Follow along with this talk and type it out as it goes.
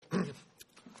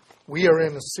We are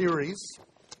in a series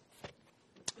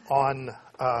on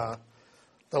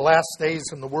the last days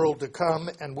in the world to come,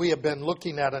 and we have been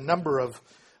looking at a number of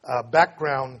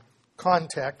background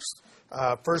contexts.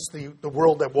 First, the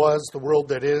world that was, the world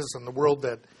that is, and the world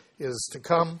that is to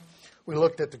come. We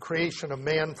looked at the creation of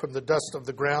man from the dust of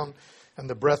the ground and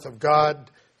the breath of God.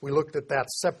 We looked at that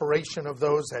separation of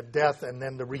those at death and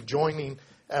then the rejoining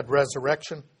at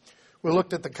resurrection. We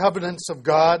looked at the covenants of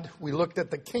God. We looked at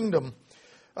the kingdom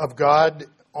of God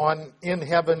in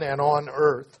heaven and on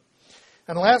earth.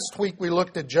 And last week we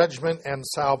looked at judgment and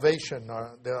salvation,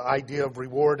 the idea of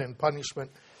reward and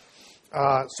punishment.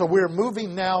 So we're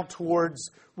moving now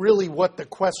towards really what the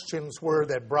questions were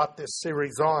that brought this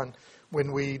series on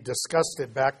when we discussed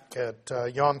it back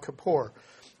at Yom Kippur.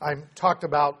 I talked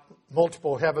about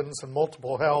multiple heavens and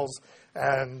multiple hells,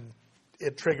 and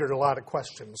it triggered a lot of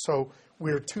questions. So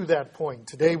we're to that point.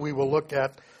 Today we will look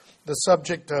at the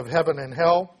subject of heaven and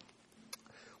hell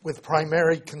with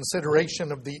primary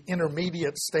consideration of the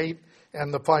intermediate state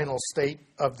and the final state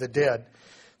of the dead.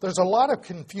 There's a lot of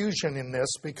confusion in this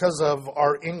because of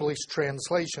our English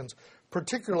translations,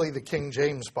 particularly the King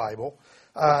James Bible,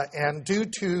 and due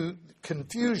to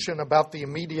confusion about the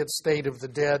immediate state of the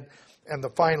dead and the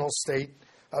final state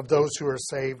of those who are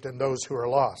saved and those who are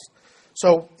lost.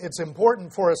 So it's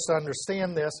important for us to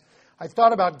understand this. I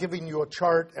thought about giving you a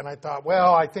chart, and I thought,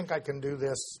 well, I think I can do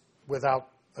this without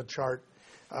a chart,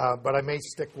 but I may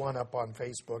stick one up on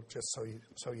Facebook just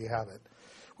so you have it.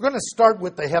 We're going to start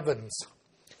with the heavens.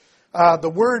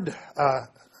 The word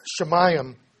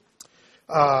Shemayim,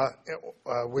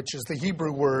 which is the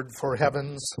Hebrew word for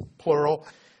heavens, plural,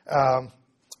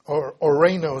 or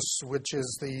Oranos, which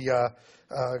is the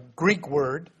Greek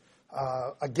word,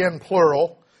 again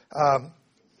plural,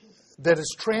 that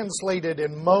is translated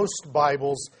in most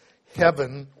Bibles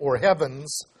heaven or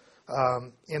heavens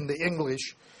in the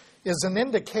English, is an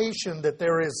indication that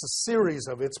there is a series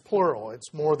of, it's plural,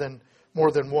 it's more than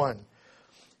one.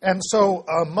 And so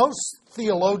most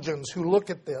theologians who look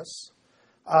at this,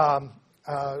 and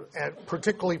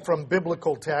particularly from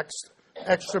biblical text,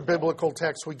 extra biblical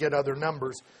text, we get other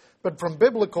numbers. But from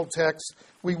biblical text,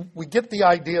 we get the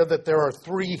idea that there are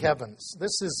three heavens.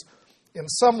 This is in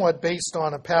somewhat based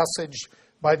on a passage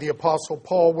by the Apostle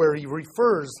Paul where he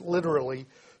refers literally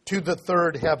to the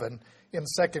third heaven in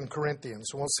 2 Corinthians.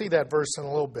 We'll see that verse in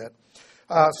a little bit.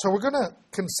 So we're going to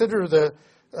consider the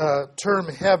term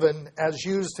heaven as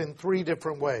used in three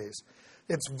different ways.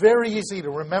 It's very easy to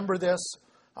remember this.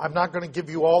 I'm not going to give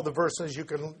you all the verses. You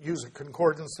can use a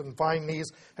concordance and find these,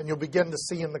 and you'll begin to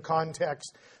see in the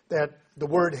context that the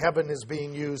word heaven is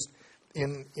being used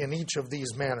in each of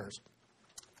these manners.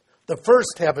 The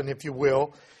first heaven, if you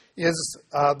will, is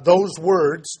those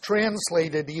words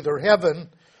translated either heaven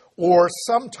or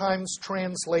sometimes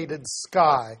translated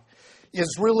sky,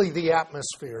 is really the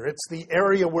atmosphere. It's the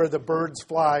area where the birds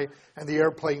fly and the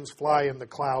airplanes fly and the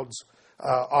clouds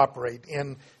operate.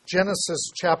 In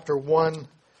Genesis chapter 1,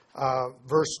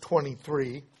 verse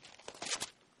 23,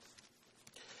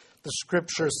 the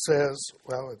scripture says,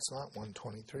 well, it's not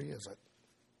 123, is it?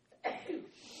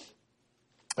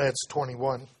 It's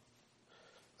 21.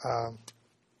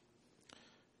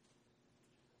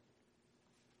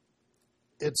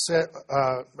 It said,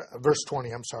 verse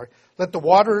 20, I'm sorry. Let the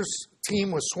waters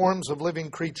teem with swarms of living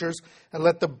creatures, and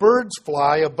let the birds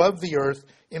fly above the earth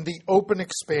in the open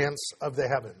expanse of the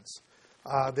heavens.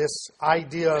 This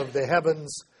idea of the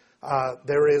heavens,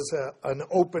 there is an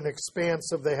open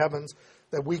expanse of the heavens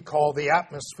that we call the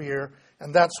atmosphere,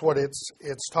 and that's what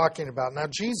it's talking about. Now,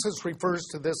 Jesus refers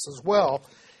to this as well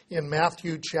in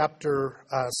Matthew chapter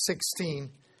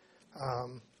 16,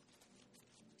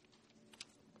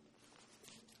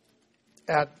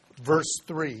 at verse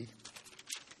 3.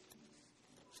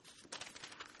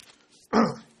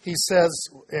 He says,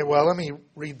 well, let me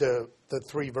read the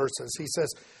three verses. He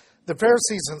says, the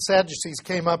Pharisees and Sadducees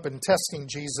came up and testing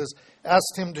Jesus,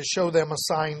 asked him to show them a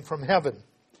sign from heaven.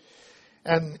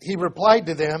 And he replied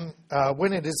to them,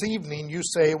 when it is evening, you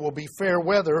say it will be fair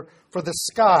weather, for the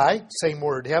sky, same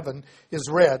word, heaven, is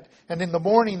red. And in the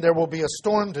morning there will be a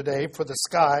storm today, for the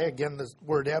sky, again the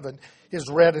word heaven, is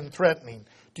red and threatening.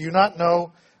 Do you not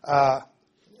know,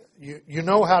 you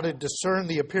know how to discern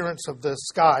the appearance of the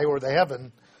sky or the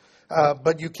heaven,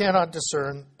 but you cannot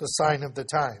discern the sign of the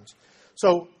times.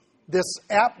 So this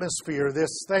atmosphere,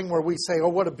 this thing where we say, oh,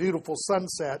 what a beautiful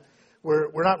sunset,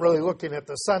 we're not really looking at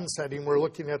the sun setting, we're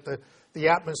looking at the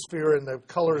atmosphere and the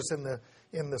colors in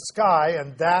the sky,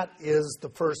 and that is the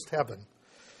first heaven.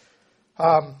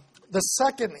 The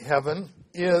second heaven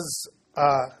is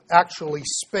actually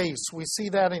space. We see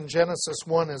that in Genesis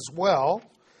 1 as well.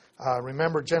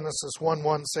 Remember, Genesis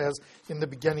 1:1 says, in the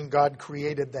beginning God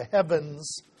created the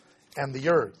heavens and the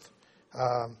earth.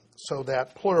 So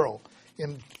that plural.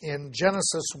 In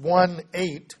Genesis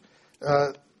 1:8,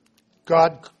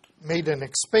 God made an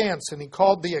expanse, and he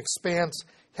called the expanse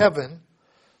heaven.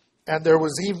 And there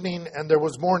was evening and there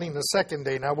was morning the second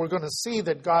day. Now we're going to see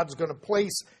that God's going to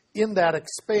place in that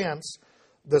expanse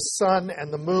the sun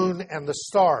and the moon and the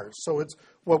stars. So it's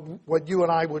what you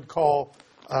and I would call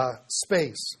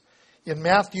space. In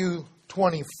Matthew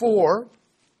 24,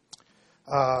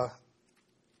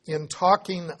 in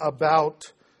talking about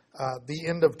the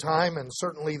end of time, and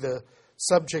certainly the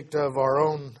subject of our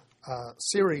own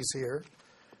series here,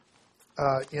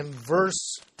 in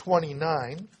verse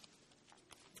 29,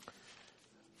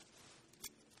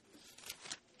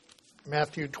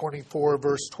 Matthew 24,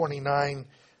 verse 29,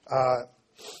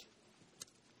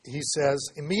 he says,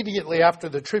 immediately after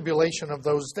the tribulation of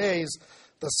those days,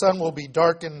 the sun will be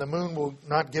darkened, the moon will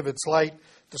not give its light,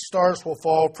 the stars will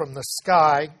fall from the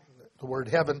sky, the word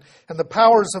heaven, and the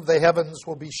powers of the heavens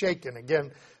will be shaken.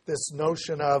 Again, this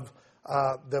notion of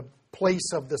the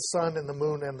place of the sun and the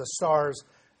moon and the stars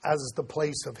as the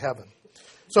place of heaven.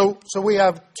 So we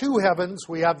have two heavens.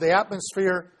 We have the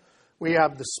atmosphere, we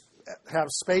have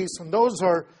space, and those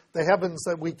are the heavens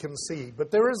that we can see.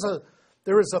 But there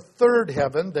is a third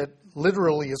heaven that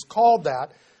literally is called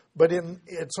that, but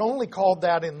it's only called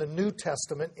that in the New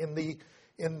Testament.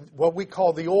 In what we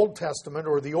call the Old Testament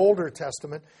or the Older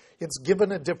Testament, it's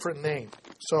given a different name.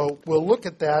 So we'll look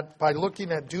at that by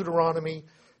looking at Deuteronomy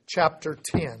chapter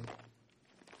 10.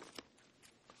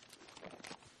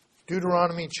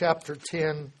 Deuteronomy chapter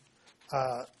 10,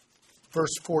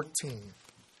 verse 14.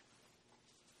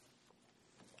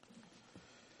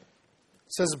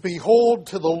 It says, behold,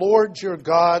 to the Lord your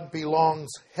God belongs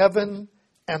heaven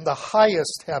and the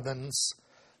highest heavens,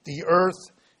 the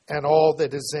earth and all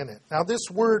that is in it. Now this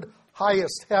word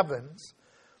highest heavens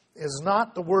is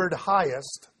not the word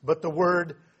highest, but the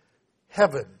word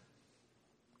heaven.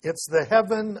 It's the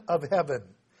heaven of heaven.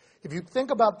 If you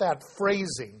think about that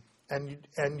phrasing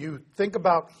and you think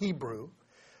about Hebrew,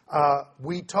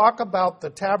 we talk about the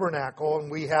tabernacle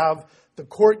and we have the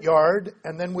courtyard,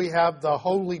 and then we have the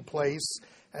holy place,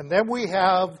 and then we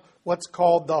have what's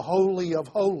called the Holy of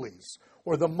Holies,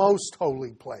 or the most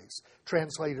holy place,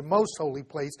 translated most holy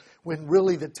place, when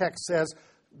really the text says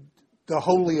the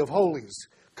Holy of Holies,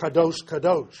 Kadosh,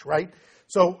 Kadosh, right?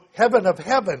 So heaven of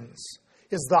heavens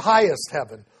is the highest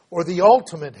heaven, or the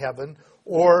ultimate heaven,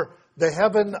 or the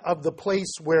heaven of the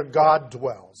place where God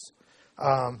dwells.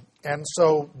 And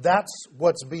so that's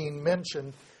what's being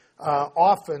mentioned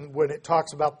often when it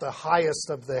talks about the highest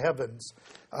of the heavens,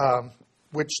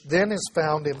 which then is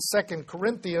found in 2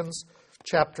 Corinthians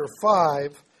chapter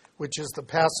 5, which is the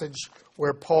passage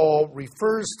where Paul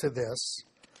refers to this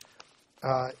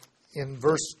in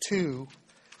verse 2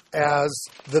 as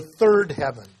the third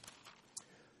heaven.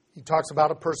 He talks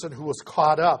about a person who was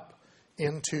caught up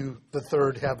into the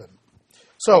third heaven.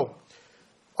 So,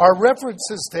 our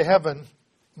references to heaven,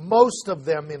 most of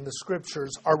them in the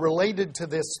Scriptures, are related to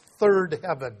this third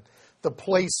heaven, the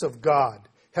place of God.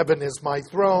 Heaven is my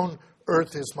throne,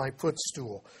 earth is my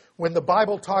footstool. When the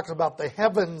Bible talks about the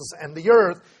heavens and the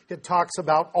earth, it talks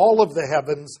about all of the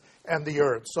heavens and the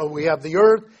earth. So we have the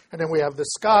earth, and then we have the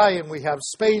sky, and we have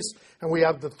space, and we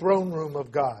have the throne room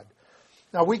of God.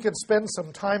 Now, we could spend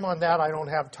some time on that. I don't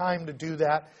have time to do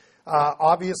that.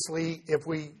 Obviously, if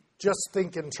we just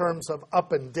think in terms of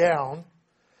up and down,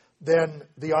 then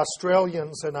the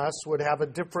Australians and us would have a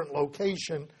different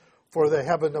location for the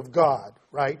heaven of God,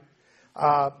 right?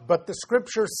 But the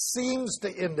Scripture seems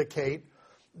to indicate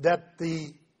that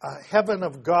the heaven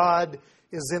of God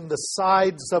is in the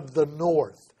sides of the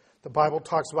north. The Bible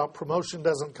talks about promotion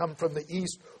doesn't come from the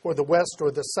east or the west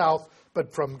or the south,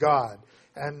 but from God.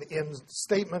 And in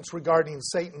statements regarding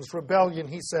Satan's rebellion,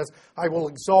 he says, I will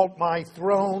exalt my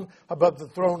throne above the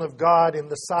throne of God in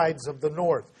the sides of the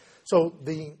north. So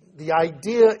the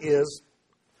idea is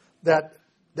that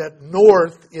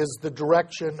north is the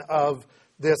direction of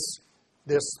this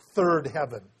third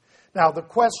heaven. Now, the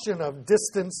question of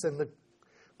distance and the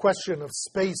question of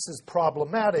space is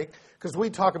problematic because we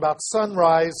talk about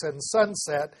sunrise and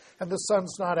sunset, and the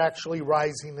sun's not actually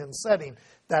rising and setting.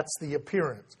 That's the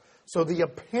appearance. So the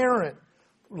apparent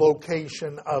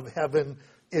location of heaven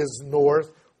is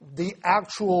north. The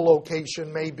actual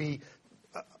location may be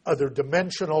other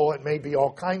dimensional. It may be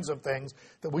all kinds of things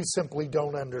that we simply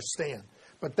don't understand.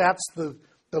 But that's the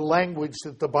language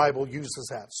that the Bible uses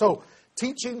that. So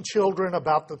teaching children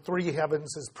about the three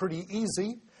heavens is pretty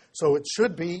easy. So it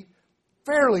should be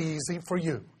fairly easy for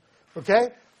you. Okay?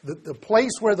 The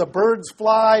place where the birds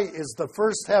fly is the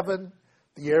first heaven,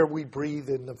 the air we breathe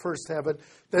in the first heaven.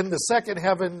 Then the second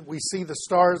heaven, we see the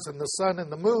stars and the sun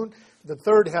and the moon. The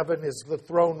third heaven is the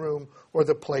throne room, or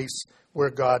the place where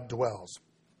God dwells.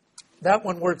 That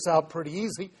one works out pretty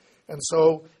easy. And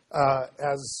so,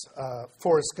 as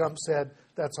Forrest Gump said,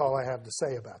 that's all I have to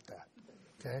say about that.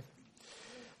 Okay.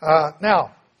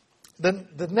 Now,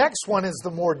 the next one is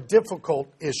the more difficult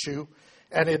issue,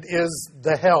 and it is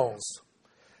the hells.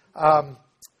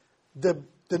 The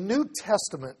New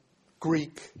Testament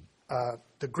Greek,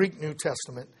 the Greek New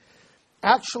Testament,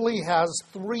 actually has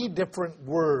 3 different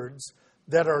words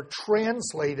that are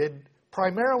translated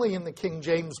primarily in the King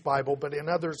James Bible, but in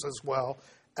others as well,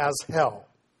 as hell.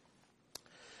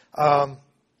 And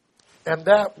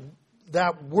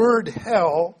that word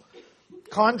hell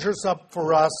conjures up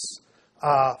for us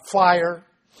fire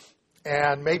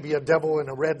and maybe a devil in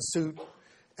a red suit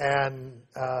and,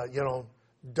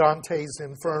 Dante's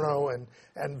Inferno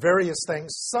and various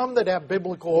things, some that have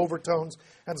biblical overtones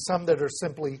and some that are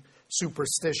simply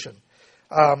superstition.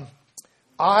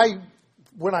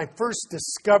 When I first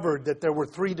discovered that there were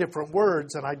 3 different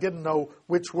words and I didn't know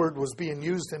which word was being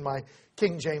used in my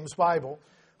King James Bible,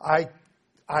 I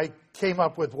came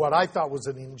up with what I thought was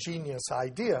an ingenious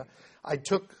idea. I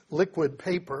took liquid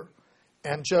paper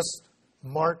and just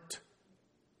marked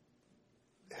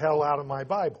hell out of my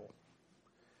Bible.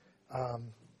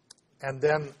 And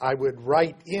then I would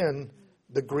write in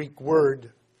the Greek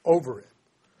word over it.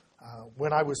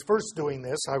 When I was first doing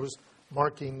this, I was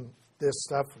marking this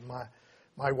stuff.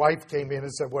 My wife came in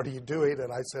and said, "What are you doing?"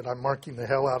 And I said, "I'm marking the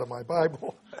hell out of my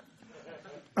Bible."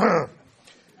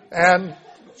 And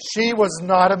she was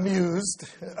not amused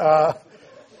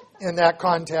in that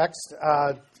context.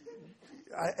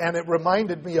 And it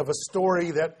reminded me of a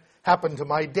story that happened to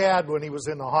my dad when he was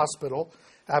in the hospital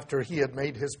after he had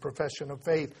made his profession of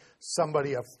faith.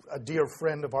 Somebody, a dear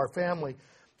friend of our family,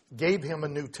 gave him a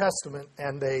New Testament,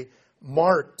 and they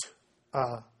marked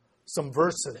some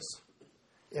verses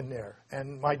in there.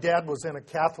 And my dad was in a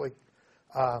Catholic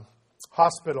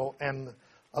hospital, and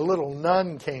a little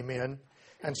nun came in,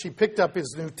 and she picked up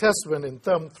his New Testament and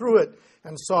thumbed through it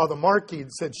and saw the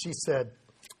markings, and she said,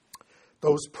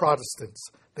 "Those Protestants,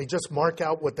 they just mark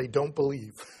out what they don't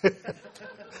believe."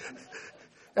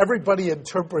 Everybody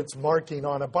interprets marking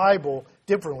on a Bible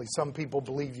differently. Some people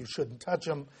believe you shouldn't touch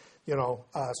them.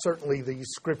 Certainly the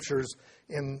scriptures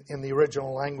in the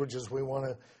original languages we want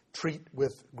to treat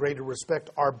with greater respect.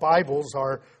 Our Bibles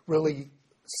are really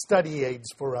study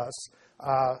aids for us.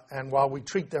 And while we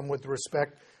treat them with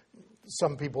respect,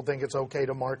 some people think it's okay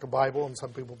to mark a Bible, and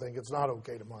some people think it's not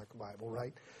okay to mark a Bible,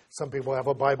 right? Some people have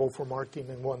a Bible for marking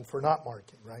and one for not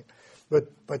marking, right?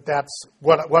 But that's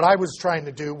what I was trying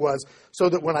to do, was so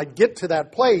that when I get to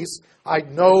that place, I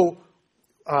know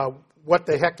what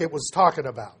the heck it was talking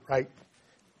about, right?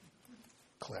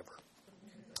 Clever.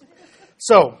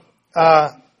 So,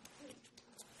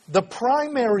 the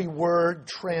primary word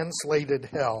translated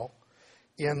hell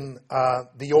in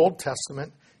the Old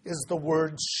Testament is the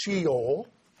word Sheol.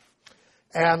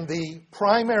 And the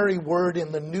primary word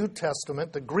in the New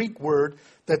Testament, the Greek word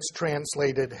that's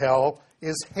translated hell,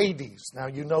 is Hades. Now,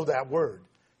 you know that word,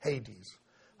 Hades.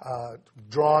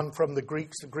 Drawn from the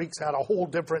Greeks. The Greeks had a whole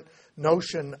different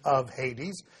notion of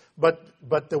Hades,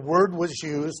 but the word was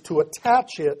used to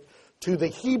attach it to the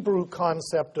Hebrew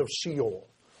concept of Sheol.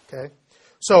 Okay?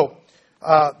 So,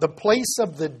 the place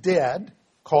of the dead,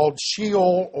 called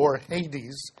Sheol or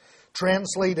Hades,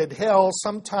 translated hell,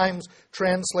 sometimes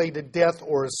translated death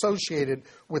or associated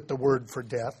with the word for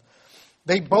death.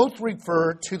 They both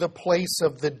refer to the place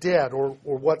of the dead, or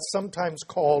what's sometimes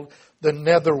called the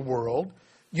netherworld,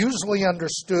 usually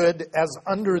understood as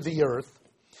under the earth.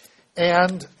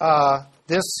 And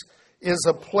this is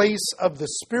a place of the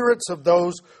spirits of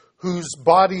those whose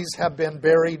bodies have been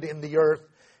buried in the earth,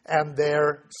 and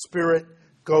their spirit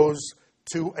goes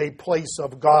to a place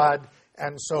of God.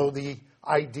 And so the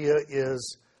idea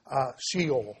is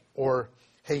Sheol or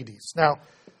Hades. Now,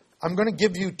 I'm going to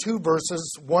give you 2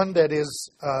 verses, one that is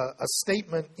a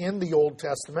statement in the Old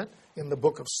Testament, in the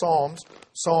book of Psalms,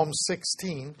 Psalm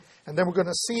 16, and then we're going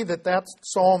to see that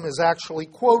psalm is actually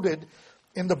quoted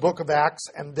in the book of Acts,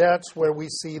 and that's where we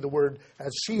see the word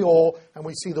as Sheol, and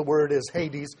we see the word as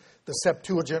Hades. The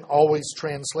Septuagint always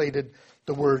translated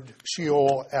the word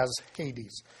Sheol as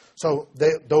Hades. So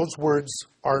those words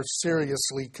are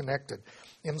seriously connected.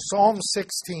 In Psalm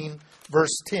 16,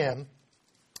 verse 10,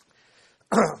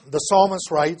 the psalmist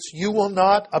writes, "You will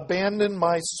not abandon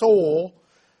my soul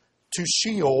to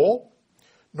Sheol,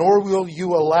 nor will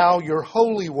you allow your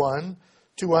Holy One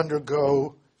to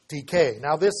undergo decay."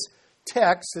 Now this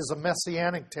text is a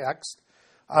messianic text,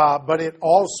 but it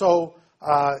also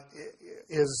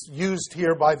is used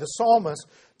here by the psalmist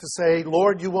to say,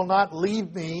 Lord, you will not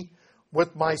leave me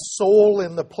with my soul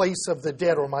in the place of the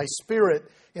dead, or my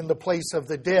spirit in the place of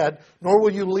the dead, nor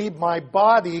will you leave my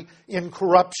body in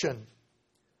corruption.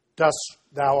 Dust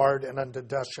thou art, and unto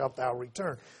dust shalt thou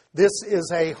return. This is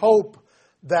a hope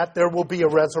that there will be a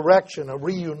resurrection, a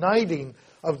reuniting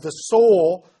of the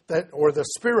soul or the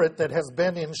spirit that has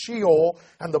been in Sheol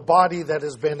and the body that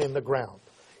has been in the ground.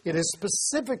 It is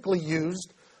specifically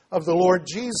used of the Lord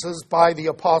Jesus by the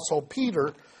Apostle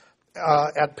Peter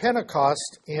at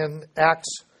Pentecost in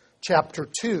Acts chapter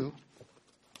 2,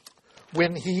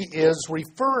 when he is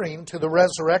referring to the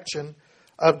resurrection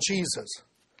of Jesus.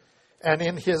 And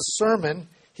in his sermon,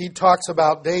 he talks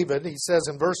about David. He says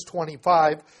in verse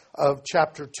 25 of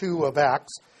chapter 2 of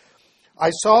Acts, I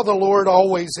saw the Lord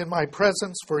always in my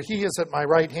presence, for he is at my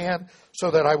right hand, so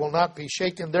that I will not be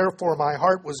shaken. Therefore my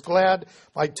heart was glad,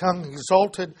 my tongue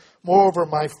exulted. Moreover,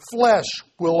 my flesh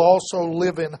will also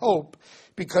live in hope,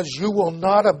 because you will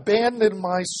not abandon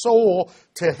my soul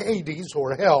to Hades,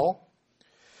 or hell,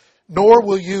 nor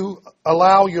will you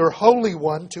allow your Holy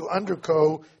One to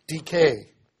undergo decay.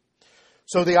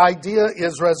 So the idea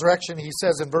is resurrection. He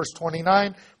says in verse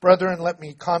 29, Brethren, let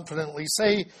me confidently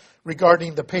say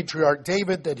regarding the patriarch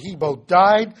David that he both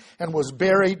died and was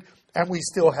buried, and we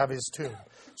still have his tomb.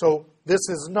 So this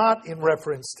is not in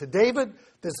reference to David.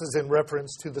 This is in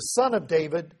reference to the son of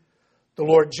David, the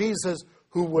Lord Jesus,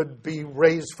 who would be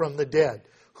raised from the dead,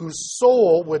 whose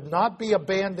soul would not be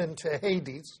abandoned to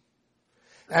Hades,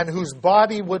 and whose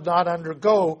body would not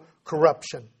undergo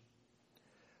corruption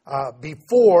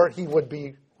before he would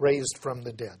be raised from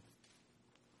the dead.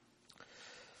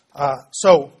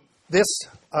 So this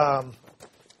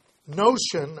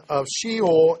notion of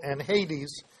Sheol and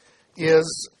Hades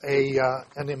is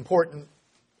an important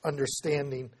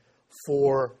understanding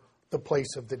for the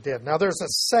place of the dead. Now there's a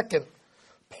second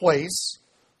place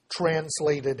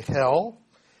translated hell,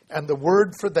 and the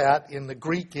word for that in the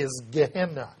Greek is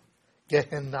Gehenna.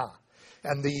 Gehenna.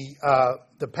 And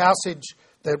the passage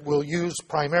that we'll use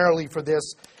primarily for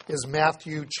this is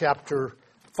Matthew chapter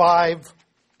 5,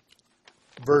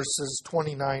 verses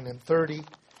 29 and 30,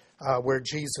 where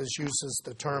Jesus uses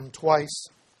the term twice.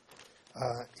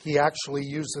 He actually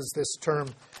uses this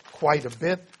term quite a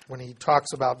bit when he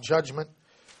talks about judgment.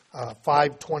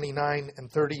 5:29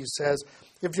 and 30, he says,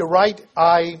 If your right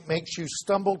eye makes you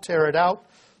stumble, tear it out,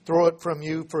 throw it from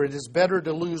you, for it is better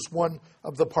to lose one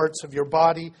of the parts of your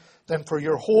body than for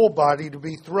your whole body to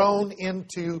be thrown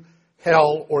into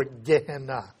hell, or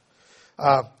Gehenna.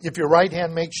 If your right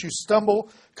hand makes you stumble,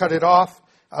 cut it off,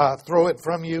 throw it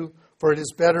from you, for it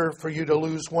is better for you to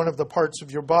lose one of the parts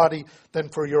of your body than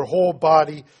for your whole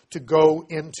body to go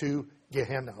into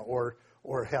Gehenna, or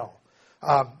hell.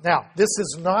 Now, this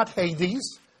is not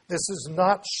Hades. This is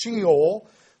not Sheol.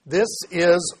 This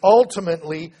is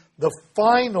ultimately the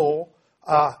final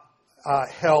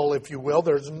hell, if you will.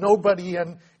 There's nobody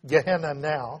in Gehenna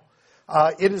now.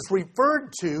 It is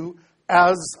referred to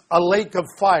as a lake of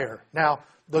fire. Now,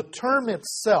 the term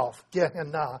itself,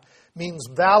 Gehenna, means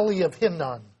Valley of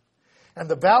Hinnom. And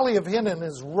the Valley of Hinnom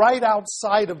is right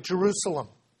outside of Jerusalem.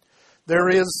 There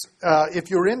is, if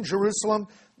you're in Jerusalem,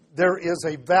 there is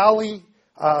a valley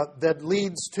that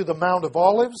leads to the Mount of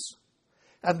Olives.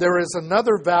 And there is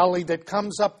another valley that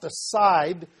comes up the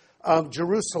side of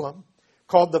Jerusalem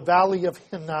called the Valley of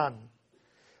Hinnom.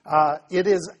 It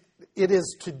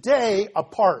is today a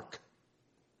park.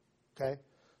 Okay?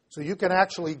 So you can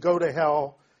actually go to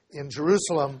hell in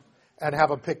Jerusalem and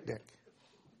have a picnic.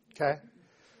 Okay?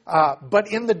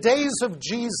 But in the days of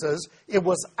Jesus, it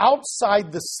was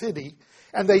outside the city,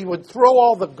 and they would throw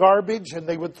all the garbage, and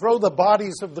they would throw the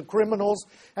bodies of the criminals,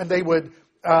 and they would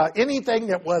anything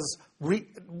that was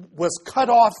cut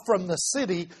off from the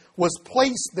city was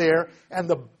placed there, and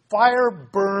the fire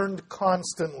burned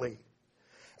constantly.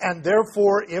 And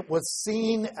therefore, it was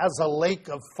seen as a lake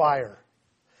of fire.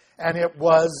 And it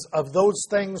was of those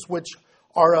things which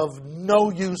are of no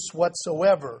use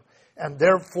whatsoever. And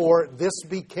therefore, this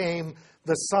became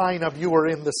the sign of you were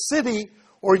in the city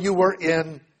or you were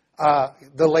in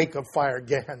the lake of fire,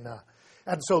 Gehenna.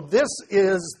 And so this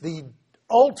is the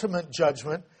ultimate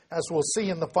judgment, as we'll see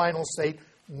in the final state.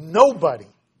 Nobody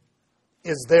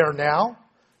is there now.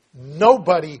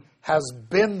 Nobody has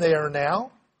been there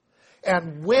now.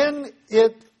 And when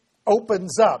it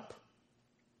opens up,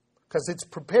 because it's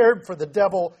prepared for the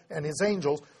devil and his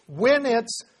angels, when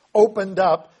it's opened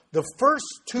up, the first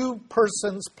two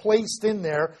persons placed in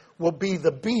there will be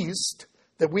the beast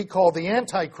that we call the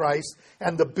Antichrist,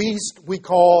 and the beast we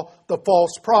call the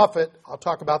false prophet. I'll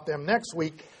talk about them next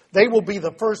week. They will be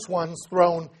the first ones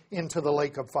thrown into the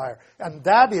lake of fire. And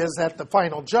that is at the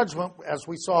final judgment, as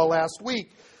we saw last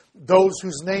week. Those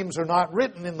whose names are not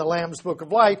written in the Lamb's Book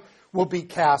of Life will be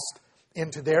cast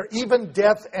into there. Even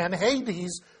death and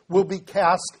Hades will be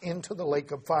cast into the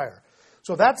lake of fire.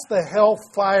 So that's the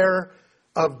hellfire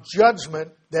of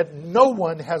judgment that no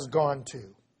one has gone to.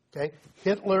 Okay?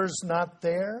 Hitler's not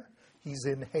there. He's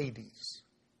in Hades.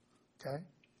 Okay?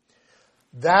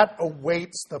 That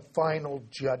awaits the final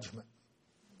judgment.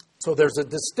 So there's a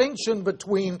distinction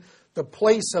between the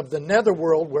place of the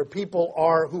netherworld where people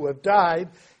are who have died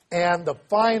and the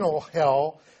final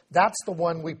hell. That's the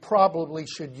one we probably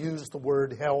should use the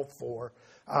word hell for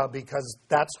because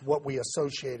that's what we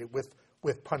associate it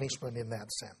with punishment in that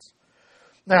sense.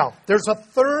 Now, there's a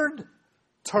third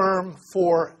term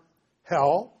for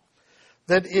hell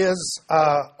that is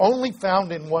only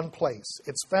found in one place.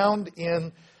 It's found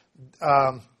in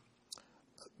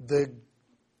the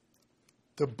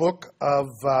book of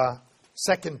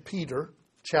 2 Peter,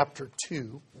 chapter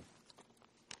 2.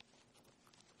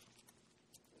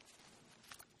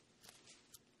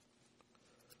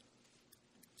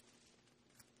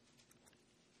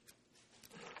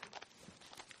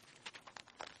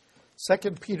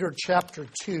 Second Peter chapter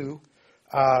 2,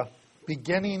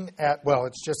 beginning at, well,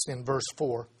 it's just in verse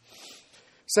 4.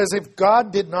 Says, if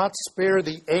God did not spare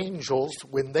the angels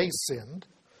when they sinned,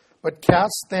 but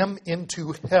cast them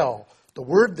into hell. The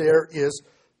word there is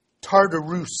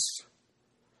Tartarus,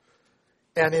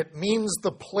 and it means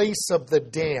the place of the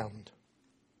damned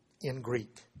in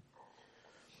Greek.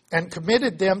 And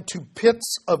committed them to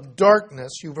pits of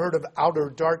darkness. You've heard of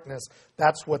outer darkness.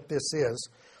 That's what this is.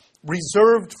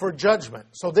 Reserved for judgment.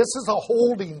 So this is a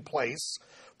holding place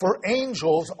for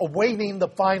angels awaiting the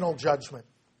final judgment,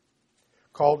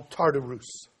 called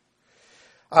Tartarus.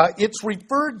 It's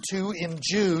referred to in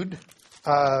Jude,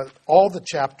 all the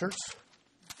chapters,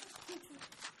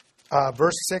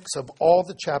 verse 6 of all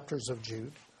the chapters of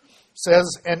Jude, says,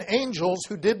 and angels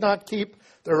who did not keep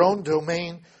their own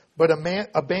domain, but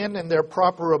abandoned their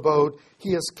proper abode, he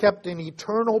is kept in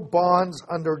eternal bonds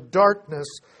under darkness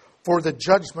for the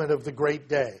judgment of the great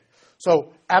day.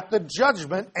 So at the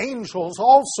judgment, angels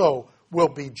also will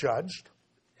be judged.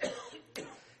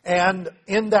 And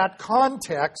in that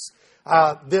context,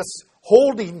 this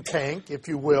holding tank, if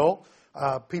you will,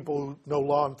 people who know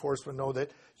law enforcement know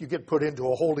that you get put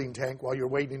into a holding tank while you're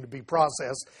waiting to be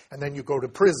processed, and then you go to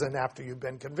prison after you've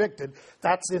been convicted.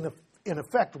 That's in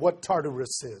effect what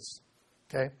Tartarus is.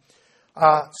 Okay,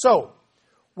 so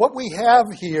what we have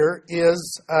here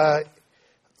is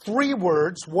three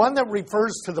words. One that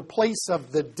refers to the place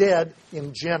of the dead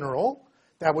in general.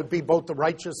 That would be both the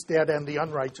righteous dead and the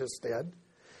unrighteous dead.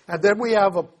 And then we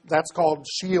have that's called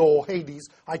Sheol, Hades.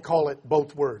 I call it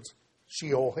both words,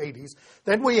 Sheol, Hades.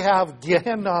 Then we have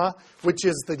Gehenna, which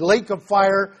is the lake of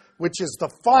fire, which is the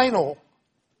final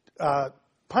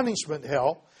punishment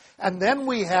hell. And then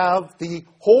we have the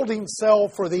holding cell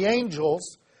for the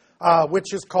angels,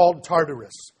 which is called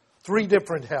Tartarus. Three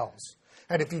different hells.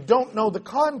 And if you don't know the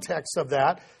context of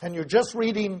that, and you're just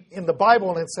reading in the Bible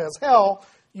and it says hell,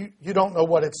 you don't know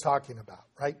what it's talking about,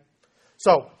 right?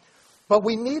 So, but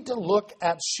we need to look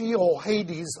at Sheol,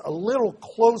 Hades a little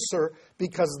closer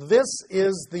because this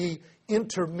is the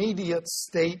intermediate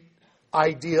state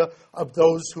idea of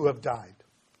those who have died,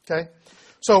 okay?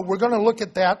 So we're going to look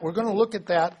at that. We're going to look at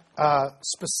that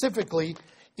specifically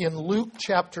in Luke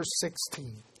chapter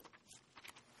 16.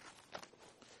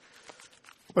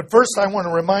 But first I want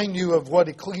to remind you of what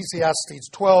Ecclesiastes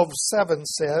 12:7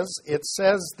 says. It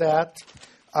says that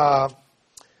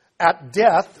at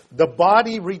death, the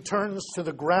body returns to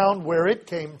the ground where it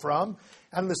came from,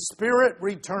 and the spirit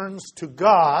returns to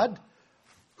God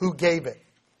who gave it.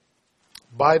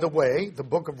 By the way, the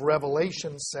book of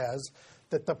Revelation says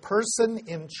that the person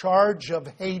in charge of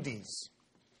Hades,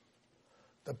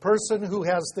 the person who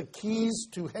has the keys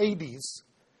to Hades,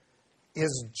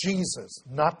 is Jesus,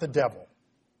 not the devil.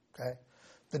 Okay?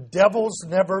 The devil's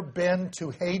never been to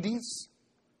Hades.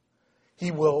 He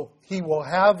will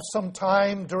have some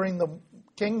time during the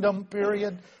kingdom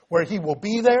period where he will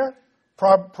be there,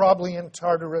 probably in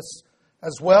Tartarus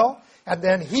as well, and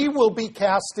then he will be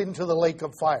cast into the lake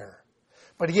of fire.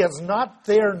 But he is not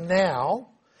there now,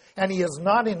 and he is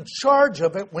not in charge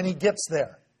of it when he gets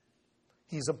there.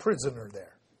 He's a prisoner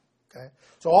there. Okay?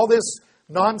 So all this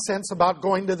nonsense about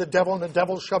going to the devil and the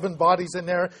devil shoving bodies in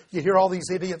there. You hear all these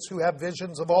idiots who have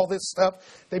visions of all this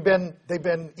stuff. They've been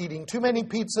eating too many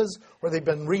pizzas or they've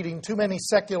been reading too many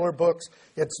secular books.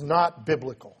 It's not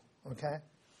biblical. Okay?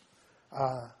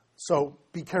 So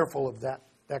be careful of that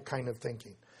kind of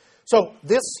thinking. So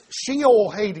this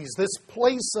Sheol Hades, this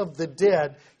place of the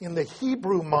dead in the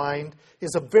Hebrew mind,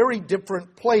 is a very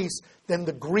different place than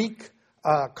the Greek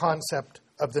concept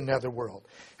of the netherworld.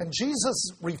 And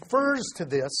Jesus refers to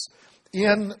this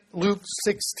in Luke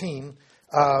 16,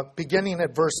 beginning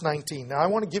at verse 19. Now I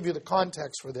want to give you the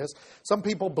context for this. Some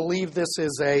people believe this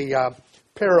is a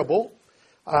parable.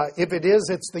 If it is,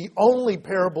 it's the only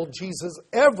parable Jesus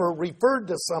ever referred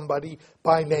to somebody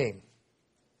by name.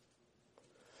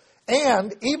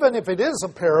 And even if it is a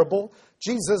parable,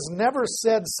 Jesus never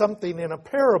said something in a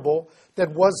parable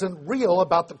that wasn't real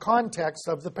about the context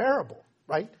of the parable,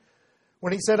 right?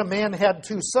 When he said a man had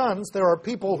two sons, there are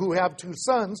people who have two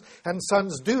sons, and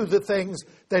sons do the things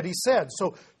that he said.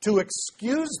 So to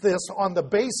excuse this on the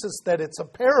basis that it's a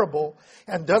parable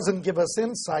and doesn't give us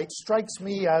insight strikes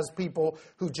me as people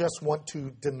who just want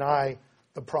to deny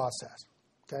the process.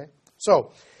 Okay?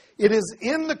 So it is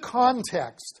in the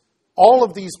context, all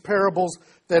of these parables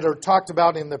that are talked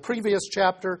about in the previous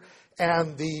chapter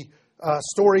and the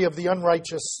story of the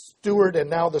unrighteous steward and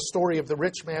now the story of the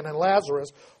rich man and Lazarus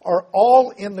are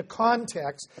all in the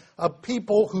context of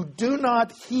people who do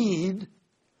not heed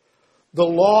the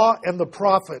law and the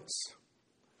prophets.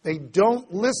 They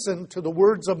don't listen to the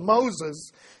words of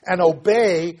Moses and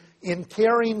obey in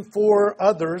caring for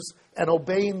others and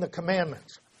obeying the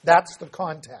commandments. That's the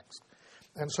context.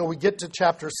 And so we get to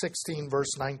chapter 16,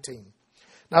 verse 19.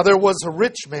 Now there was a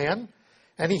rich man,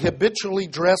 and he habitually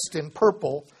dressed in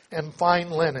purple and fine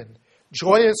linen,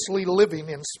 joyously living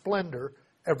in splendor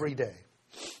every day.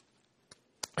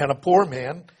 And a poor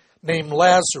man named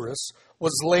Lazarus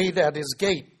was laid at his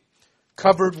gate,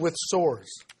 covered with sores,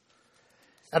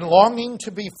 and longing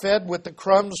to be fed with the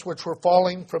crumbs which were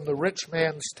falling from the rich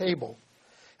man's table.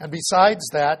 And besides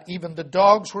that, even the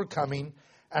dogs were coming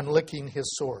and licking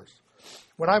his sores.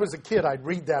 When I was a kid, I'd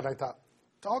read that, I thought,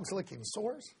 dogs licking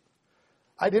sores?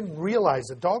 I didn't realize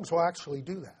that dogs will actually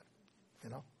do that. You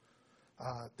know,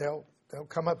 they'll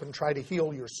come up and try to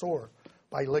heal your sore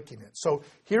by licking it. So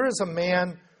here is a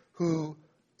man who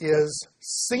is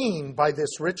seen by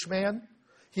this rich man.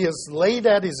 He is laid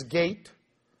at his gate.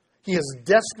 He is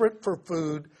desperate for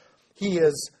food. He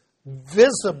is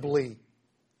visibly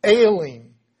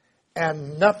ailing,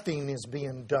 and nothing is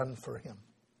being done for him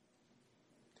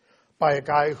by a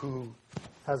guy who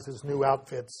has his new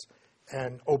outfits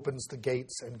and opens the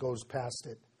gates and goes past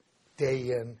it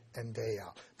day in and day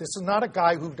out. This is not a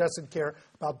guy who doesn't care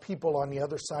about people on the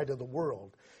other side of the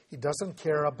world. He doesn't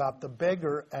care about the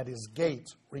beggar at his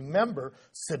gates. Remember,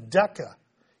 tzedakah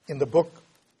in the book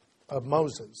of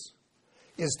Moses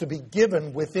is to be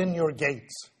given within your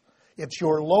gates. It's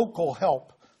your local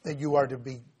help that you are to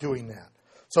be doing that.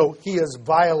 So he is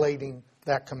violating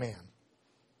that command.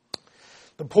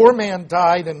 The poor man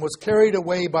died and was carried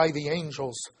away by the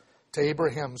angels to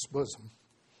Abraham's bosom.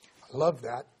 I love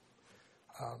that.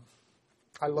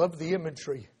 I love the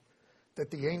imagery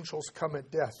that the angels come at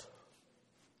death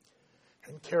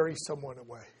and carry someone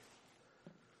away.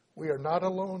 We are not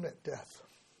alone at death.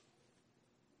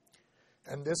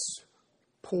 And this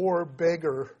poor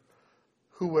beggar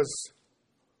who was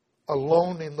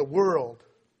alone in the world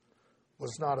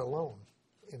was not alone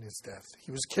in his death.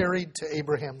 He was carried to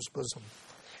Abraham's bosom.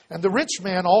 And the rich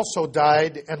man also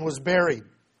died and was buried.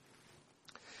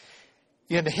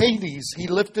 In Hades, he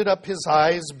lifted up his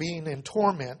eyes, being in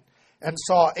torment, and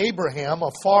saw Abraham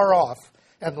afar off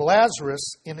and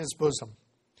Lazarus in his bosom.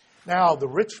 Now the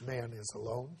rich man is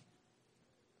alone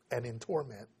and in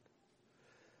torment,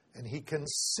 and he can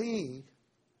see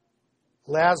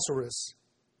Lazarus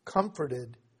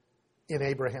comforted in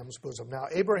Abraham's bosom. Now,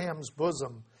 Abraham's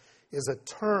bosom is a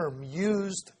term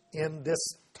used in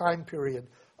this time period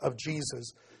of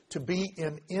Jesus to be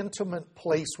in intimate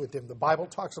place with him. The Bible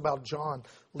talks about John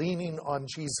leaning on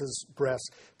Jesus'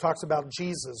 breast. It talks about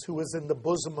Jesus, who is in the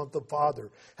bosom of the Father,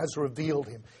 has revealed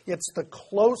him. It's the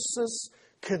closest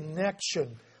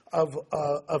connection of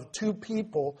two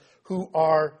people who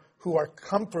are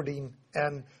comforting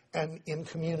and in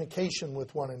communication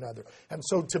with one another. And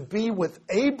so to be with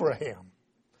Abraham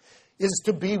is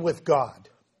to be with God.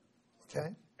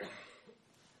 Okay?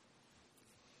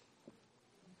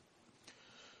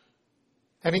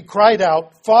 And he cried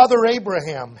out, "Father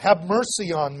Abraham, have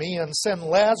mercy on me and send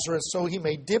Lazarus so he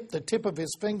may dip the tip of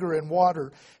his finger in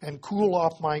water and cool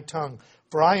off my tongue,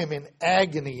 for I am in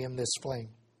agony in this flame."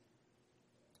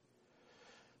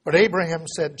 But Abraham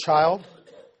said, "Child,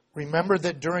 remember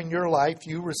that during your life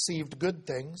you received good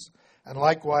things, and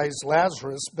likewise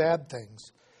Lazarus bad things.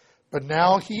 But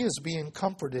now he is being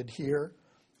comforted here,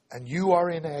 and you are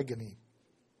in agony.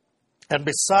 And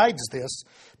besides this,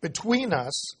 between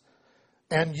us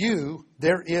and you,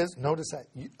 there is, notice that,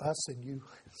 us and you,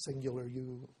 singular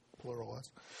you, plural us.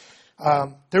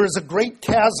 There is a great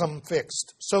chasm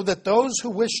fixed, so that those who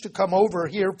wish to come over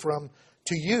here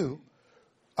to you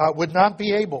would not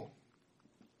be able,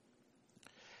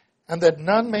 and that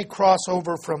none may cross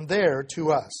over from there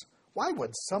to us. Why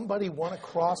would somebody want to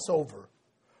cross over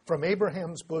from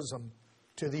Abraham's bosom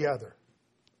to the other?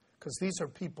 Because these are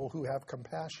people who have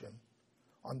compassion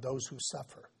on those who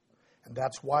suffer. And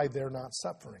that's why they're not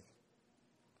suffering.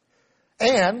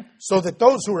 And so that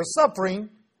those who are suffering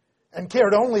and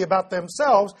cared only about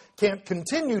themselves can't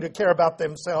continue to care about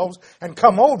themselves and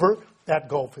come over, that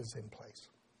gulf is in place.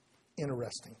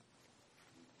 Interesting.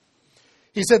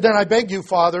 He said, then I beg you,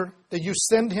 Father, that you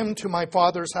send him to my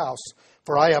father's house,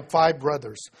 for I have 5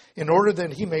 brothers, in order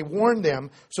that he may warn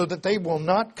them, so that they will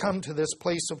not come to this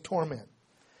place of torment.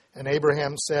 And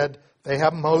Abraham said, they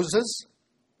have Moses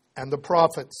and the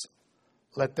prophets.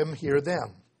 Let them hear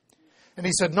them. And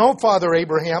he said, no, Father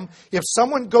Abraham, if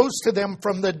someone goes to them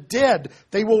from the dead,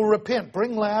 they will repent.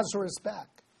 Bring Lazarus back.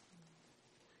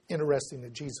 Interesting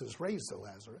that Jesus raised the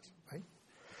Lazarus, right?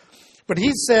 But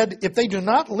he said, if they do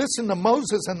not listen to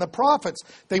Moses and the prophets,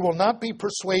 they will not be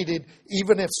persuaded,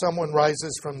 even if someone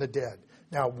rises from the dead.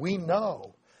 Now, we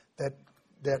know that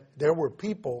there were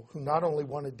people who not only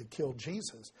wanted to kill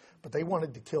Jesus, but they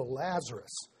wanted to kill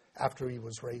Lazarus after he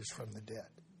was raised from the dead.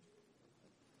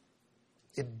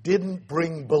 It didn't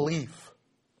bring belief.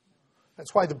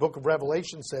 That's why the book of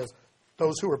Revelation says,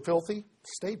 those who are filthy,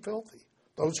 stay filthy.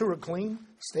 Those who are clean,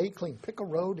 stay clean. Pick a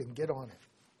road and get on it.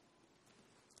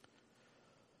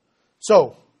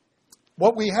 So,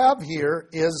 what we have here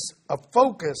is a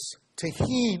focus to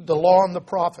heed the law and the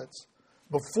prophets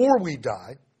before we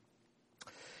die,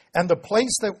 and the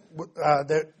place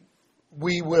that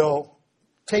we will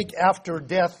take after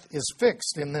death is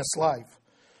fixed in this life.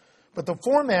 But the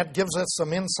format gives us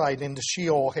some insight into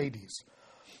Sheol, Hades.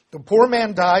 The poor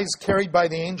man dies, carried by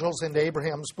the angels into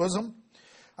Abraham's bosom.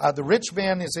 The rich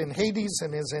man is in Hades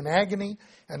and is in agony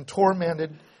and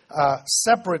tormented,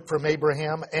 separate from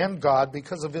Abraham and God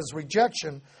because of his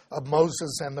rejection of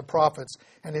Moses and the prophets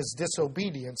and his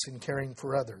disobedience in caring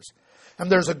for others.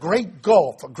 And there's a great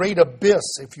gulf, a great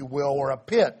abyss, if you will, or a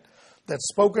pit that's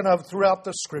spoken of throughout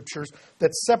the Scriptures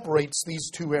that separates these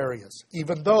two areas,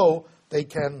 even though they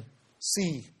can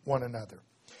see one another.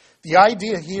 The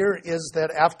idea here is that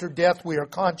after death we are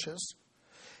conscious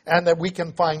and that we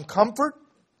can find comfort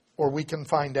or we can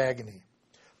find agony.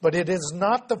 But it is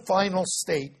not the final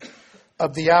state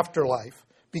of the afterlife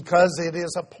because it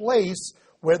is a place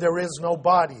where there is no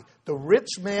body. The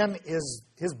rich man,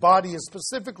 his body is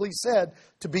specifically said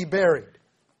to be buried.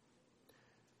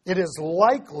 It is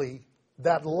likely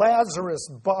that Lazarus'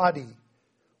 body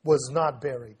was not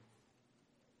buried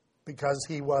because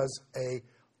he was an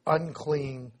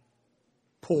unclean,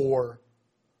 poor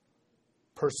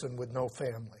person with no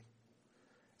family.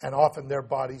 And often their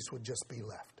bodies would just be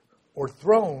left or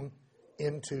thrown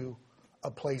into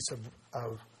a place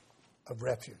of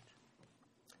refuge.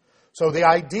 So the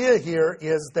idea here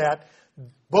is that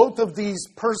both of these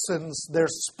persons, their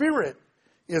spirit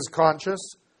is conscious.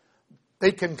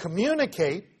 They can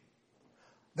communicate.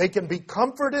 They can be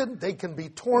comforted. They can be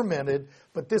tormented.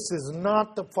 But this is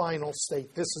not the final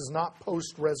state. This is not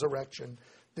post-resurrection.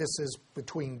 This is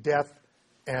between death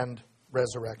and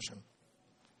resurrection.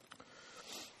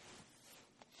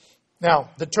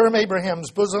 Now, the term Abraham's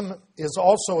bosom is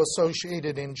also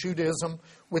associated in Judaism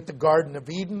with the Garden of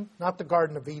Eden. Not the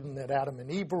Garden of Eden that Adam and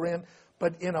Eve were in,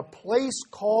 but in a place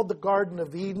called the Garden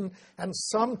of Eden and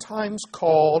sometimes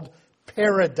called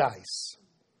paradise.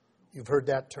 You've heard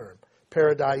that term.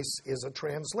 Paradise is a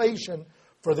translation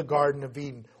for the Garden of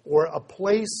Eden, or a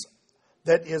place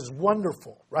that is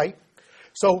wonderful, right?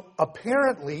 So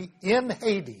apparently in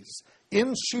Hades,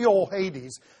 in Sheol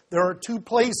Hades, there are two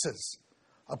places.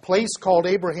 A place called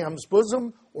Abraham's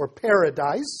bosom, or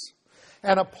paradise,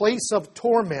 and a place of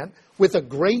torment with a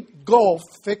great gulf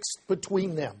fixed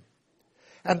between them.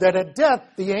 And that at death,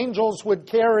 the angels would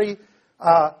carry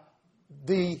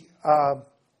the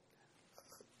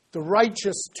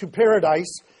righteous to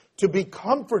paradise to be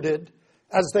comforted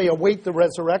as they await the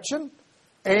resurrection,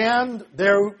 and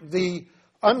the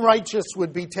unrighteous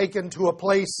would be taken to a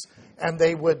place and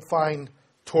they would find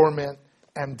torment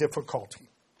and difficulty,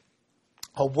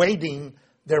 awaiting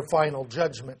their final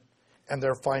judgment and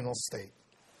their final state.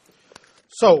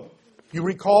 So, you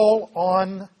recall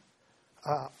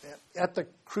at the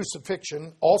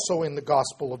crucifixion, also in the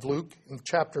Gospel of Luke, in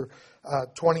chapter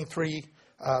 23,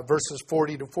 verses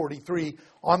 40 to 43,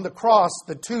 on the cross,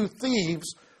 the two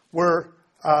thieves were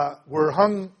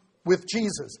hung with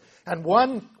Jesus. And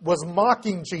one was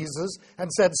mocking Jesus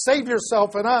and said, "Save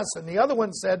yourself and us." And the other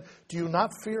one said, "Do you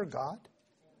not fear God?"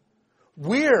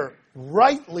 We're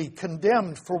rightly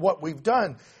condemned for what we've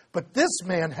done, but this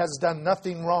man has done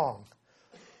nothing wrong.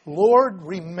 Lord,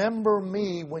 remember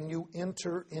me when you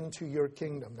enter into your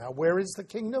kingdom. Now, where is the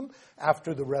kingdom?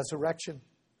 After the resurrection.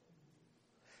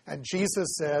 And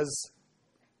Jesus says,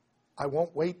 I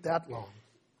won't wait that long.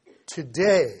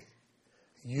 Today,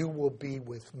 you will be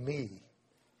with me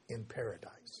in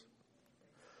paradise.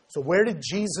 So where did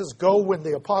Jesus go when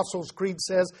the Apostles' Creed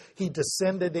says he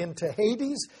descended into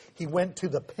Hades? He went to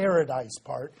the paradise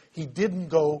part. He didn't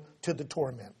go to the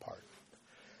torment part.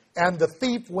 And the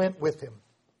thief went with him.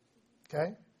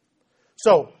 Okay?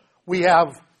 So we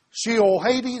have Sheol,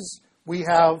 Hades. We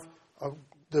have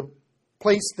the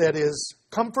place that is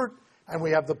comfort. And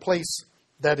we have the place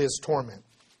that is torment.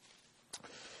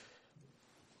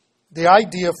 The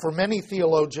idea for many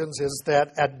theologians is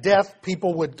that at death,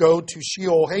 people would go to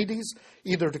Sheol, Hades,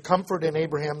 either to comfort in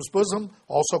Abraham's bosom,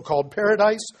 also called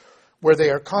paradise, where they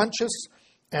are conscious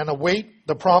and await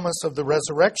the promise of the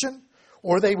resurrection,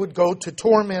 or they would go to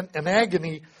torment and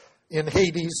agony in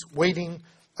Hades, waiting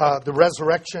the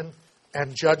resurrection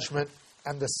and judgment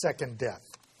and the second death.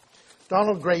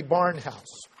 Donald Gray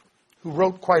Barnhouse, who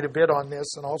wrote quite a bit on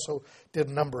this and also did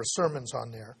a number of sermons on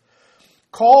there,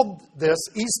 called this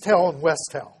East Hell and West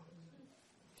Hell.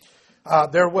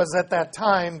 There was at that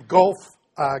time Gulf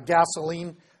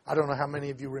gasoline. I don't know how many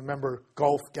of you remember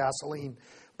Gulf gasoline,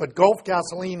 but Gulf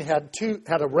gasoline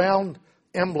had a round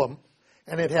emblem,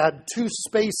 and it had two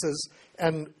spaces,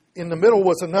 and in the middle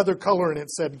was another color, and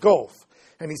it said Gulf.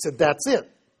 And he said, that's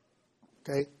it.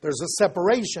 Okay, there's a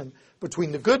separation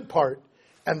between the good part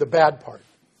and the bad part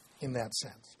in that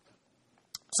sense.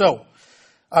 So,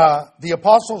 the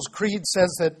Apostles' Creed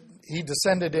says that he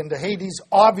descended into Hades.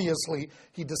 Obviously,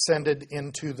 he descended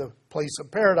into the place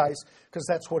of paradise because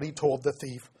that's what he told the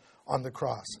thief on the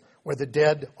cross, where the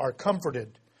dead are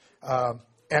comforted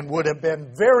and would have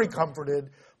been very comforted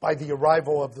by the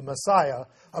arrival of the Messiah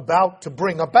about to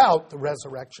bring about the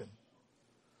resurrection.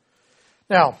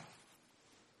 Now,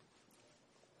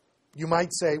 you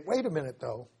might say, wait a minute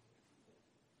though.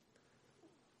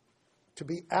 To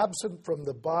be absent from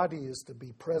the body is to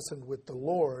be present with the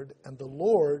Lord, and the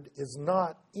Lord is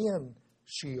not in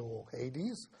Sheol,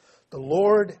 Hades. The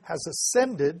Lord has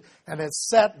ascended and has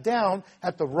sat down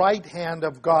at the right hand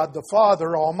of God the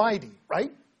Father Almighty,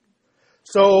 right?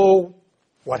 So,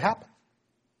 what happened?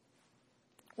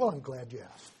 Well, I'm glad you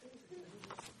asked.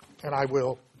 And I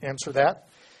will answer that.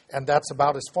 And that's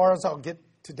about as far as I'll get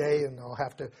today, and I'll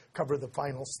have to cover the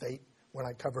final state when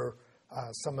I cover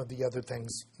some of the other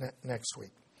things next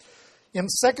week. In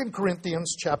 2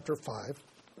 Corinthians chapter 5,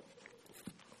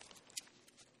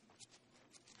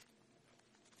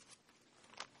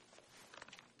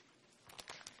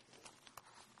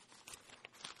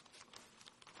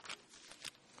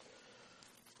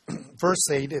 verse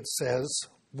 8, it says,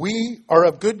 "We are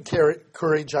of good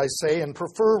courage, I say, and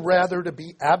prefer rather to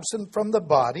be absent from the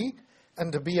body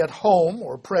and to be at home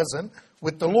or present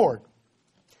with the Lord.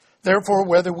 Therefore,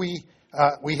 whether we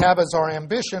have as our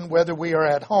ambition, whether we are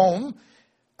at home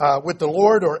with the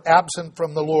Lord or absent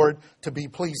from the Lord, to be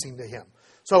pleasing to Him."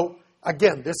 So,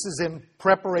 again, this is in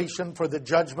preparation for the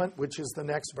judgment, which is the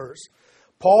next verse.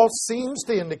 Paul seems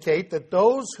to indicate that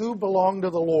those who belong to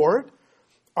the Lord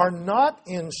are not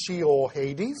in Sheol,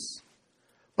 Hades,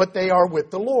 but they are with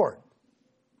the Lord.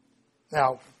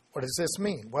 Now, what does this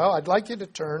mean? Well, I'd like you to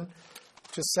turn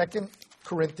to 2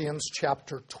 Corinthians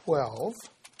chapter 12.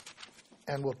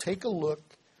 And we'll take a look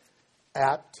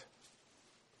at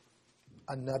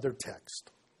another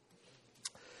text.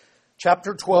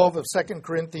 Chapter 12 of 2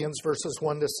 Corinthians, verses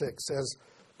 1 to 6 says,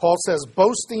 Paul says,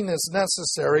 "Boasting is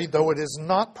necessary, though it is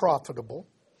not profitable.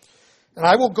 And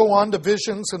I will go on to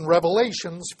visions and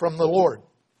revelations from the Lord.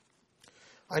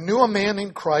 I knew a man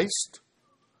in Christ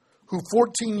who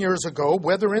 14 years ago,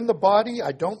 whether in the body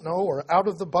I don't know, or out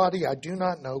of the body I do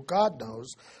not know, God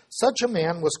knows, such a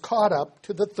man was caught up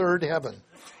to the third heaven.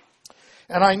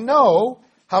 And I know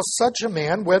how such a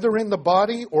man, whether in the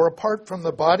body or apart from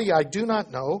the body I do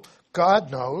not know, God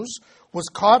knows, was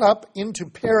caught up into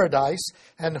paradise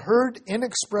and heard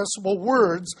inexpressible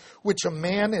words which a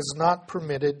man is not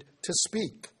permitted to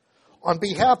speak. On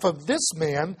behalf of this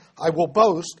man I will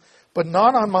boast, but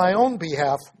not on my own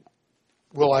behalf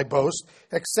will I boast,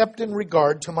 except in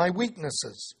regard to my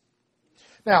weaknesses."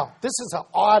 Now, this is an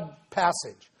odd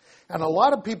passage. And a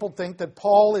lot of people think that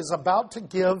Paul is about to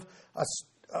give a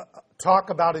talk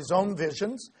about his own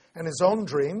visions and his own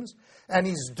dreams, and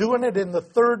he's doing it in the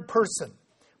third person.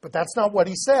 But that's not what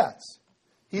he says.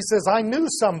 He says, I knew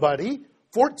somebody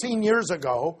 14 years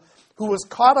ago who was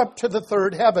caught up to the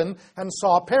third heaven and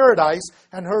saw paradise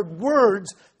and heard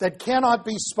words that cannot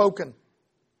be spoken.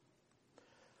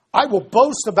 I will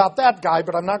boast about that guy,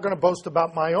 but I'm not going to boast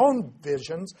about my own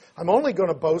visions. I'm only going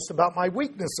to boast about my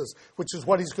weaknesses, which is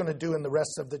what he's going to do in the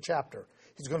rest of the chapter.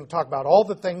 He's going to talk about all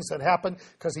the things that happened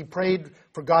because he prayed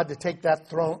for God to take that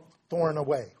thorn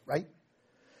away, right?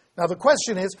 Now the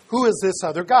question is, who is this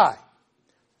other guy?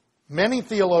 Many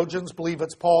theologians believe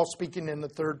it's Paul speaking in the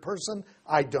third person.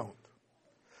 I don't.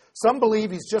 Some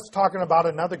believe he's just talking about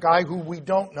another guy who we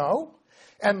don't know.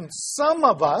 And some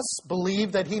of us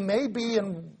believe that he may be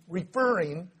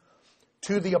referring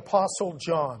to the Apostle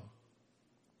John,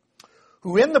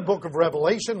 who in the book of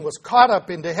Revelation was caught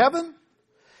up into heaven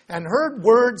and heard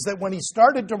words that when he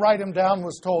started to write them down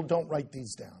was told, don't write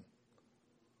these down.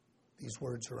 These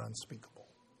words are unspeakable.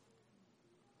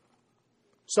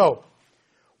 So,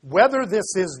 whether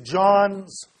this is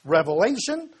John's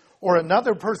revelation or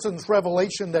another person's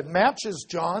revelation that matches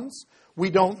John's, we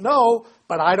don't know,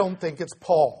 but I don't think it's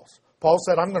Paul's. Paul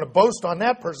said, I'm going to boast on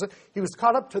that person. He was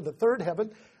caught up to the third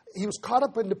heaven. He was caught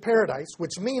up into paradise,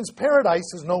 which means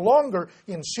paradise is no longer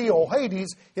in Sheol,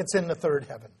 Hades. It's in the third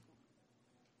heaven.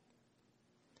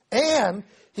 And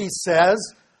he says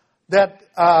that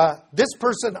this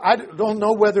person, I don't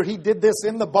know whether he did this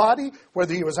in the body,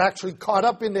 whether he was actually caught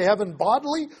up into heaven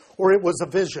bodily, or it was a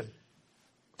vision.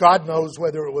 God knows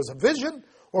whether it was a vision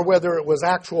or whether it was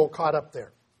actual caught up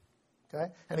there. Okay?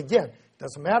 And again, it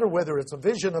doesn't matter whether it's a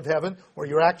vision of heaven or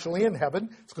you're actually in heaven,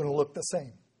 it's going to look the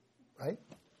same. Right?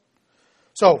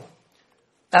 So,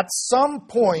 at some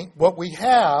point, what we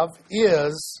have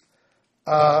is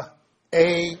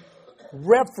a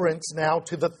reference now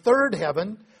to the third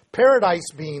heaven,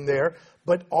 paradise being there,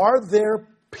 but are there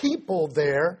people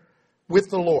there with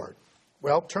the Lord?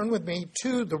 Well, turn with me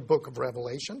to the book of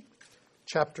Revelation,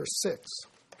 chapter 6.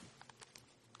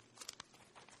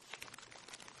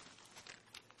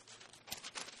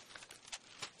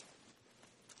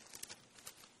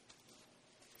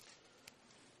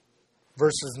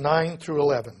 Verses 9 through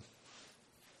 11.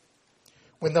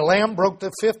 When the Lamb broke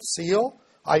the fifth seal,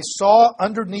 I saw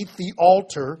underneath the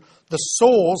altar the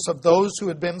souls of those who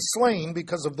had been slain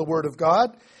because of the word of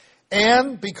God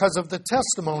and because of the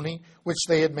testimony which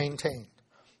they had maintained.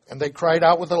 And they cried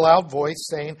out with a loud voice,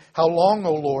 saying, How long,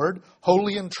 O Lord,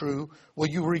 holy and true, will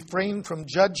you refrain from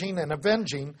judging and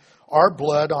avenging our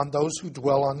blood on those who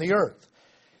dwell on the earth?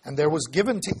 And there was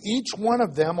given to each one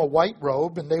of them a white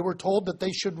robe, and they were told that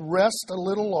they should rest a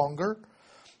little longer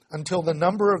until the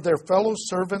number of their fellow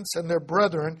servants and their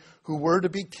brethren who were to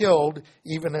be killed,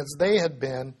 even as they had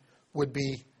been, would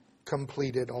be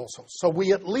completed also. So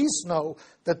we at least know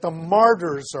that the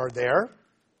martyrs are there.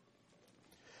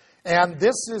 And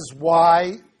this is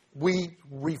why we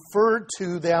refer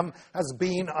to them as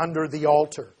being under the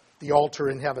altar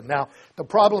in heaven. Now, the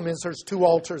problem is there's two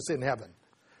altars in heaven.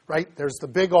 Right? There's the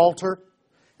big altar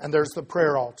and there's the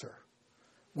prayer altar.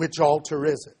 Which altar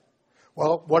is it?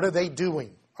 Well, what are they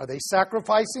doing? Are they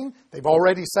sacrificing? They've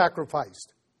already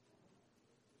sacrificed.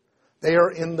 They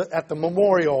are at the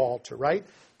memorial altar, right?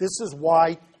 This is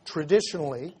why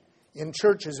traditionally in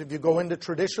churches, if you go into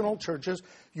traditional churches,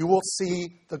 you will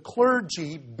see the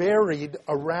clergy buried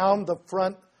around the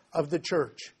front of the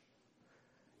church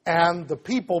and the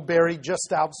people buried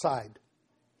just outside.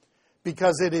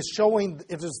 Because it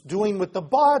is doing with the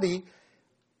body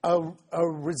a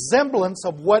resemblance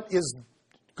of what is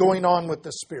going on with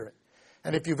the Spirit.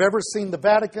 And if you've ever seen the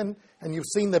Vatican and you've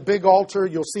seen the big altar,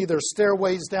 you'll see there's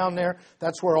stairways down there.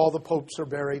 That's where all the popes are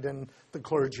buried and the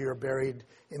clergy are buried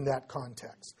in that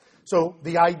context. So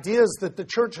the idea is that the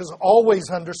church has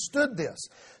always understood this,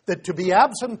 that to be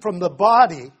absent from the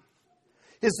body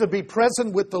is to be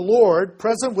present with the Lord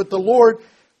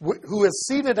who is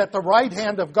seated at the right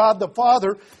hand of God the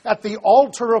Father at the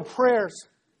altar of prayers,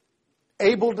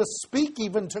 able to speak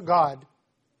even to God.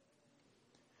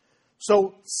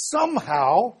 So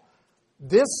somehow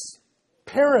this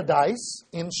paradise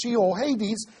in Sheol,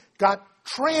 Hades, got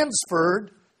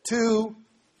transferred to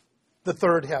the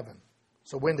third heaven.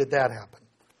 So when did that happen?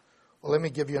 Well, let me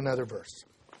give you another verse.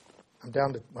 I'm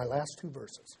down to my last two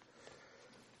verses.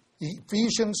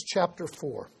 Ephesians chapter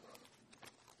 4.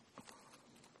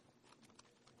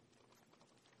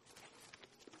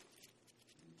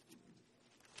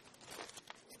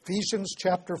 Ephesians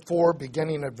chapter 4,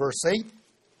 beginning at verse 8.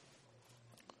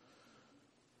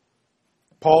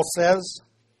 Paul says,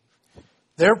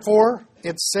 Therefore,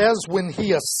 it says, when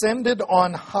he ascended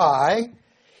on high,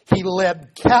 he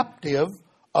led captive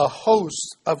a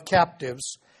host of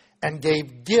captives and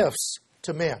gave gifts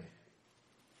to men.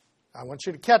 I want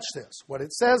you to catch this. What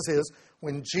it says is,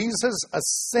 when Jesus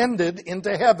ascended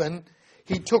into heaven,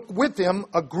 he took with him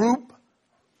a group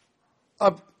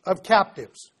of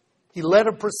captives. He led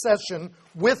a procession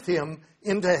with him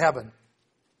into heaven.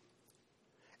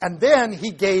 And then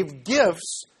he gave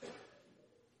gifts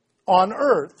on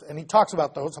earth. And he talks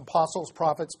about those: apostles,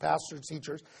 prophets, pastors,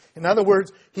 teachers. In other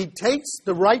words, he takes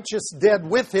the righteous dead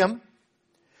with him,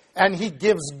 and he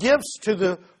gives gifts to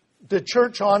the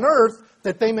church on earth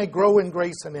that they may grow in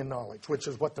grace and in knowledge, which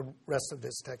is what the rest of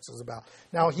this text is about.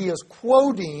 Now, he is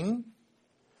quoting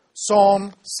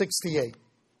Psalm 68.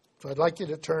 So I'd like you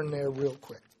to turn there real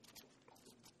quick.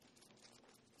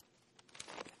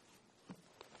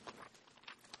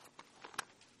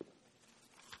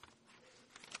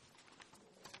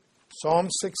 Psalm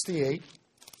 68,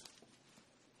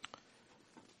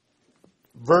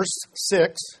 verse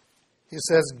 6, he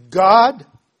says, God,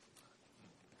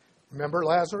 remember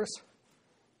Lazarus?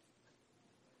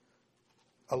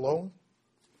 Alone?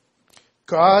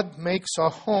 God makes a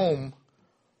home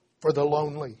for the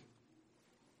lonely.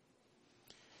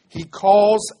 He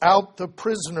calls out the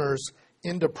prisoners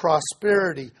into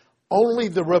prosperity. Only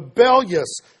the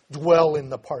rebellious dwell in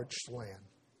the parched land.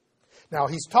 Now,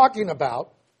 he's talking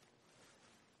about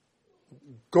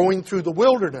going through the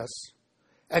wilderness,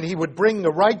 and he would bring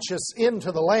the righteous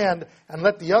into the land and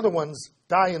let the other ones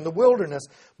die in the wilderness.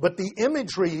 But the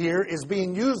imagery here is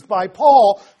being used by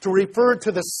Paul to refer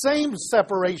to the same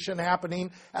separation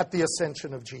happening at the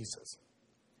ascension of Jesus.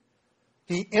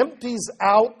 He empties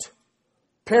out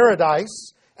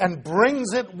paradise and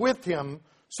brings it with him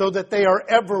so that they are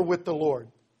ever with the Lord.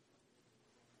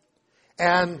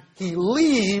 And he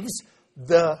leaves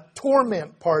the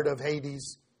torment part of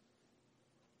Hades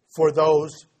for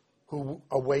those who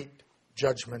await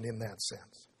judgment in that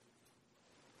sense.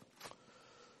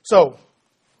 So,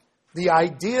 the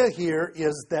idea here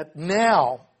is that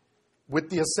now, with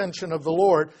the ascension of the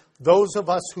Lord, those of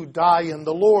us who die in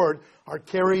the Lord are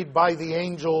carried by the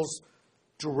angels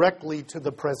directly to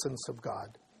the presence of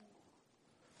God,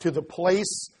 to the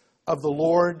place of the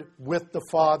Lord with the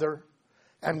Father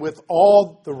and with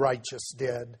all the righteous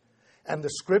dead. And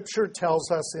the Scripture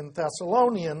tells us in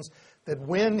Thessalonians that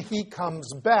when he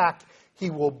comes back,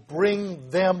 he will bring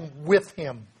them with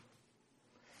him.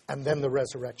 And then the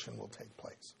resurrection will take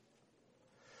place.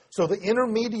 So the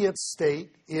intermediate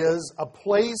state is a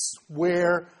place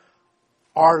where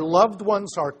our loved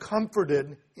ones are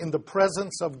comforted in the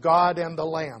presence of God and the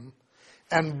Lamb,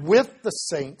 and with the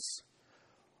saints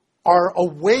are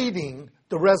awaiting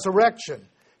the resurrection.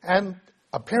 And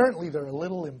apparently they're a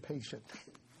little impatient.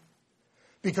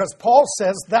 Because Paul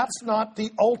says that's not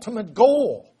the ultimate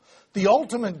goal. The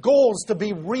ultimate goal is to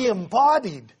be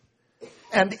re-embodied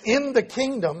and in the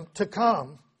kingdom to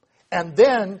come, and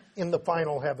then in the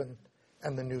final heaven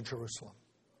and the New Jerusalem.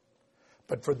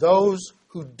 But for those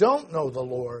who don't know the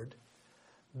Lord,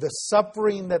 the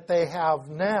suffering that they have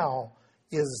now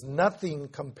is nothing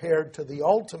compared to the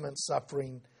ultimate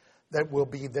suffering that will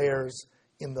be theirs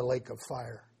in the lake of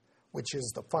fire, which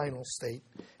is the final state,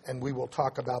 and we will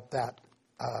talk about that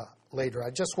later. I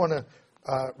just want to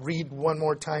read one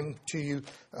more time to you,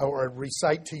 or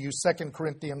recite to you 2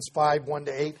 Corinthians 5,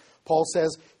 1-8. Paul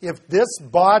says, if this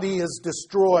body is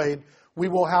destroyed, we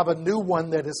will have a new one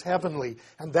that is heavenly.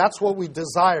 And that's what we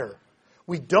desire.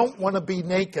 We don't want to be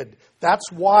naked.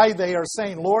 That's why they are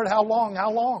saying, Lord, how long,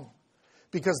 how long?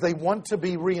 Because they want to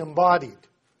be re-embodied.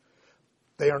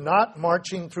 They are not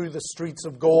marching through the streets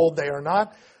of gold. They are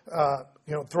not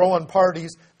throwing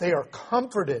parties. They are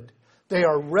comforted. They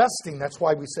are resting. That's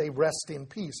why we say rest in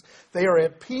peace. They are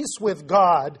at peace with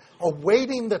God,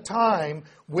 awaiting the time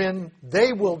when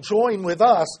they will join with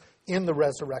us in the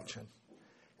resurrection.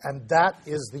 And that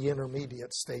is the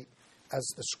intermediate state as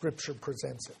the Scripture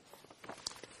presents it.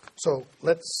 So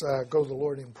let's go to the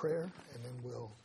Lord in prayer, and then we'll